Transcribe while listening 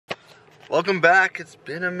Welcome back. It's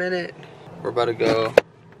been a minute. We're about to go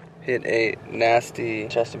hit a nasty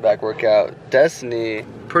chest and back workout. Destiny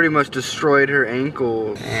pretty much destroyed her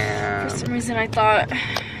ankle. And for some reason I thought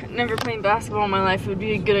never playing basketball in my life would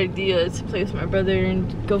be a good idea to play with my brother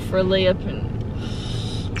and go for a layup and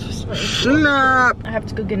snap. I have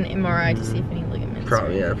to go get an MRI to see if any ligaments.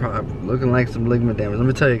 Probably looking like some ligament damage. Let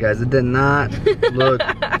me tell you guys, it did not look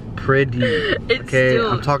pretty. Okay,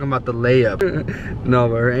 still... I'm talking about the layup. No,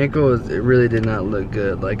 but her ankle it really did not look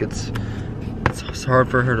good. Like it's hard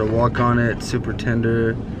for her to walk on it. It's super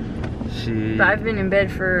tender. But I've been in bed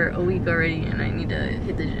for a week already, and I need to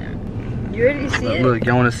hit the gym. You ready to see it? Look,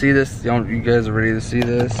 y'all want to see this? You guys are ready to see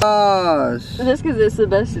this? Gosh. Just because it's the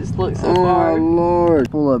best it's looked so far. Oh Lord!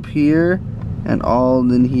 Pull up here, and all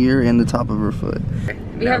in here, and the top of her foot.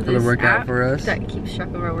 We have this workout app for us that keeps track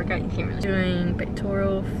of our workout. You can't really doing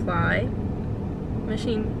pectoral fly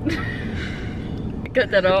machine.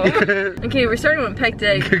 Cut that off. Okay, we're starting with pec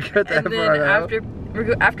deck, and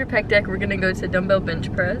then after pec deck, we're gonna go to dumbbell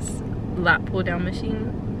bench press, lat pull down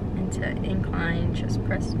machine, into incline chest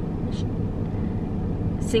press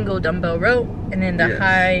machine, single dumbbell row, and then the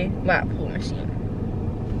high lat pull machine.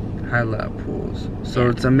 High lat pulls. So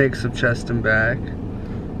it's a mix of chest and back.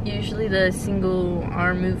 Usually the single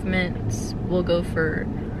arm movements will go for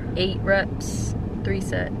 8 reps, 3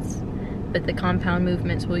 sets. But the compound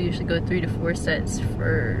movements will usually go 3 to 4 sets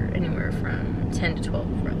for anywhere from 10 to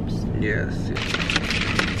 12 reps. Yes.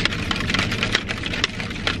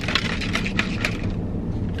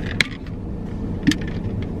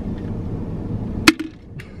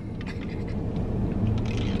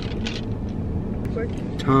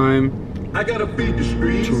 Time. I gotta feed the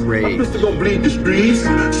streets. To raise. My pistol gon' bleed the streets.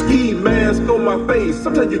 Ski mask on my face.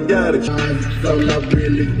 Sometimes you gotta. So I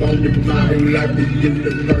really want to fly like the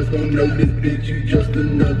universe. Don't know this bitch, you just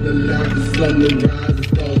another lie. The sun will rise and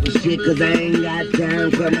stars the shit. Cause I ain't got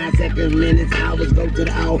time for my second minutes. Hours go to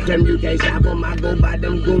the outcome. You can't shop them. I go by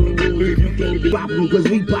them goon rules. You can't be pop them cause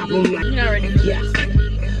we pop them like. You're not ready. Yes.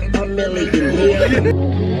 A million here.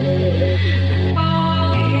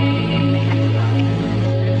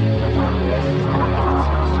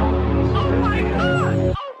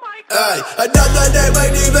 Another day, my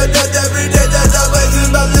demon does every day. That's always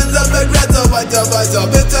about this of regret. So I tell myself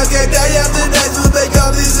it's okay. Day after day to make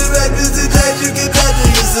all these arrangements to change. You can measure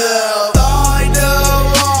yourself. I know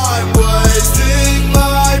I'm wasting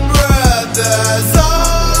my breath as I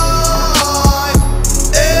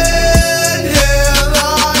inhale.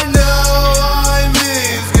 I know I'm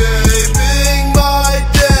escaping my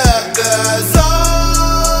death as I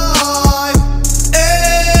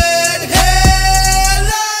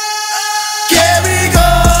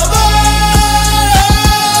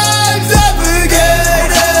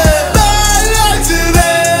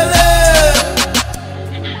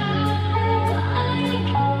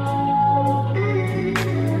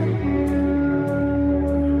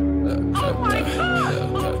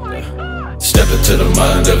to the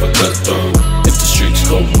mind of a cutthroat. If the streets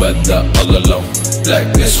cold weather all alone,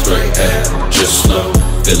 blackness, gray hair, just slow.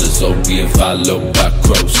 Feel as though being followed by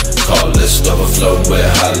crows. Call list overflow with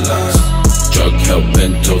highlights. Drug help,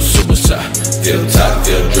 mental suicide. Feel tight,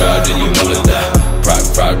 feel dry, then you wanna die.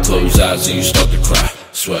 Pride, close eyes and you start to cry.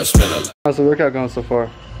 Swear it's been a lot. How's the workout going so far?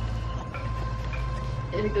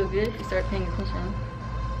 It'll go good if you start paying attention.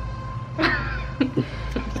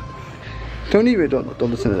 Don't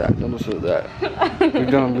listen to that. Don't listen to that.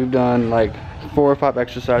 We've done like 4 or 5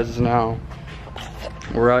 exercises now.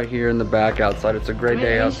 We're out here in the back outside. It's a great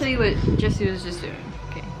day out. Let me show you what Jesse was just doing.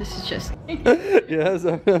 Okay, this is Jesse. Yeah, that's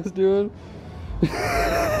what I was doing.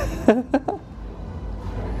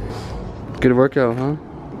 Good workout, huh?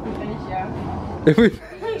 We finished, yeah. If we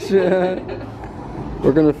finish, yeah.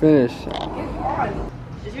 We're gonna finish.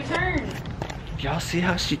 It's your turn. Y'all see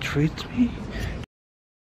how she treats me?